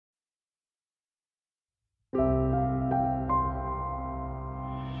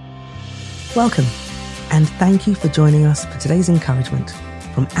Welcome, and thank you for joining us for today's encouragement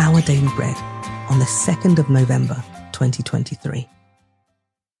from Our Daily Bread on the 2nd of November, 2023.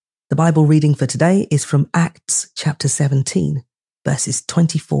 The Bible reading for today is from Acts chapter 17, verses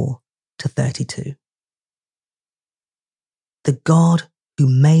 24 to 32. The God who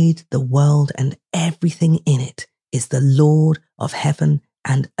made the world and everything in it is the Lord of heaven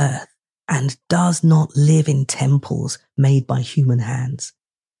and earth, and does not live in temples made by human hands.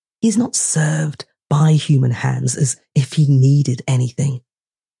 He is not served by human hands as if he needed anything.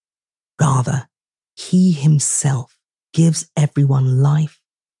 Rather, he himself gives everyone life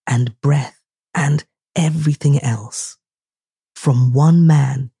and breath and everything else. From one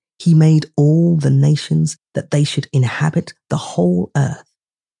man, he made all the nations that they should inhabit the whole earth,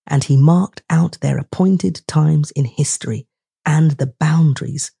 and he marked out their appointed times in history and the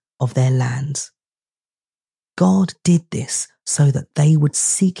boundaries of their lands. God did this so that they would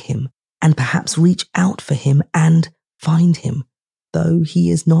seek him and perhaps reach out for him and find him, though he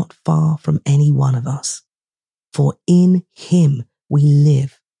is not far from any one of us. For in him we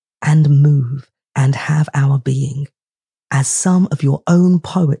live and move and have our being. As some of your own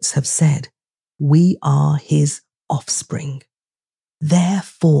poets have said, we are his offspring.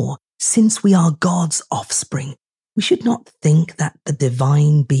 Therefore, since we are God's offspring, we should not think that the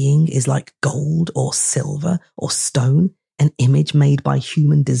divine being is like gold or silver or stone, an image made by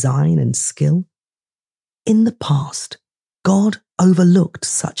human design and skill. In the past, God overlooked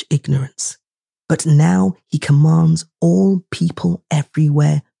such ignorance, but now he commands all people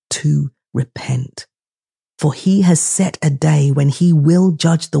everywhere to repent. For he has set a day when he will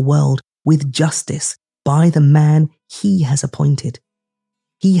judge the world with justice by the man he has appointed.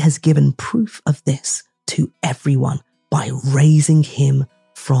 He has given proof of this to everyone by raising him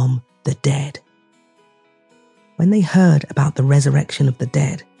from the dead. When they heard about the resurrection of the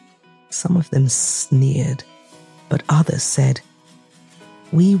dead, some of them sneered, but others said,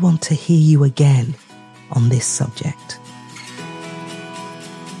 "We want to hear you again on this subject."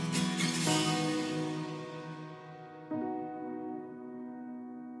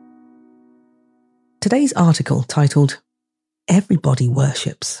 Today's article, titled "Everybody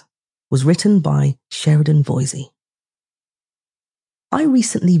Worships," was written by Sheridan Voisey. I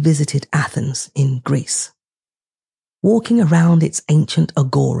recently visited Athens in Greece. Walking around its ancient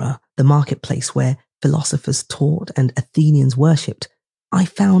agora, the marketplace where philosophers taught and Athenians worshipped, I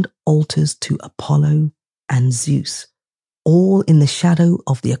found altars to Apollo and Zeus, all in the shadow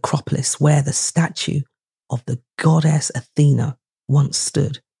of the Acropolis where the statue of the goddess Athena once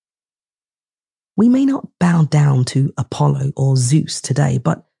stood. We may not bow down to Apollo or Zeus today,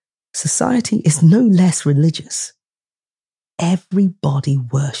 but society is no less religious. Everybody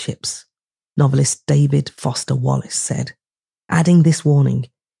worships, novelist David Foster Wallace said, adding this warning: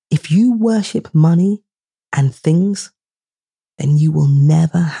 if you worship money and things, then you will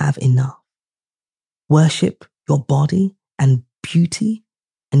never have enough. Worship your body and beauty,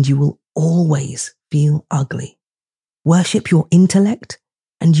 and you will always feel ugly. Worship your intellect,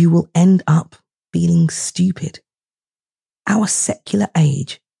 and you will end up feeling stupid. Our secular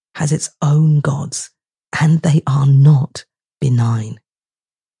age has its own gods, and they are not benign.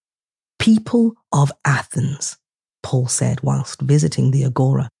 People of Athens, Paul said whilst visiting the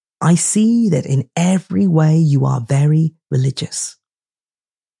agora, I see that in every way you are very religious.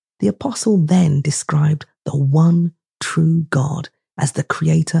 The apostle then described the one true God as the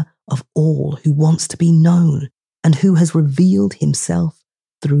creator of all who wants to be known and who has revealed himself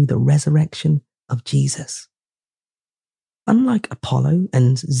through the resurrection of Jesus. Unlike Apollo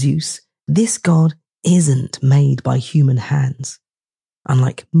and Zeus, this God isn't made by human hands.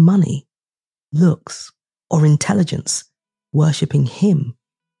 Unlike money, looks, or intelligence, worshipping him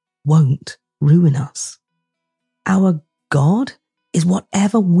won't ruin us. Our God is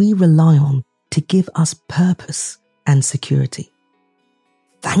whatever we rely on to give us purpose and security.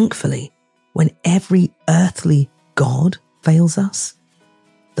 Thankfully, when every earthly God fails us,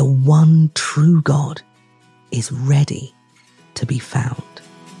 the one true God is ready to be found.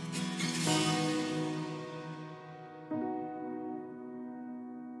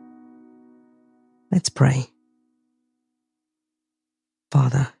 Let's pray.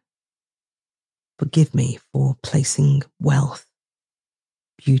 Father, forgive me for placing wealth,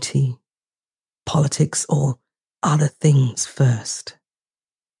 beauty, politics, or other things first.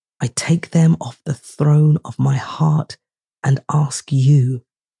 I take them off the throne of my heart and ask you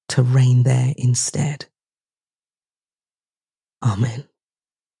to reign there instead. Amen.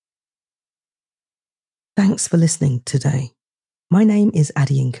 Thanks for listening today. My name is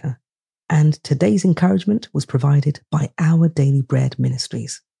Adiyinka, and today's encouragement was provided by Our Daily Bread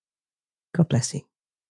Ministries. God bless you.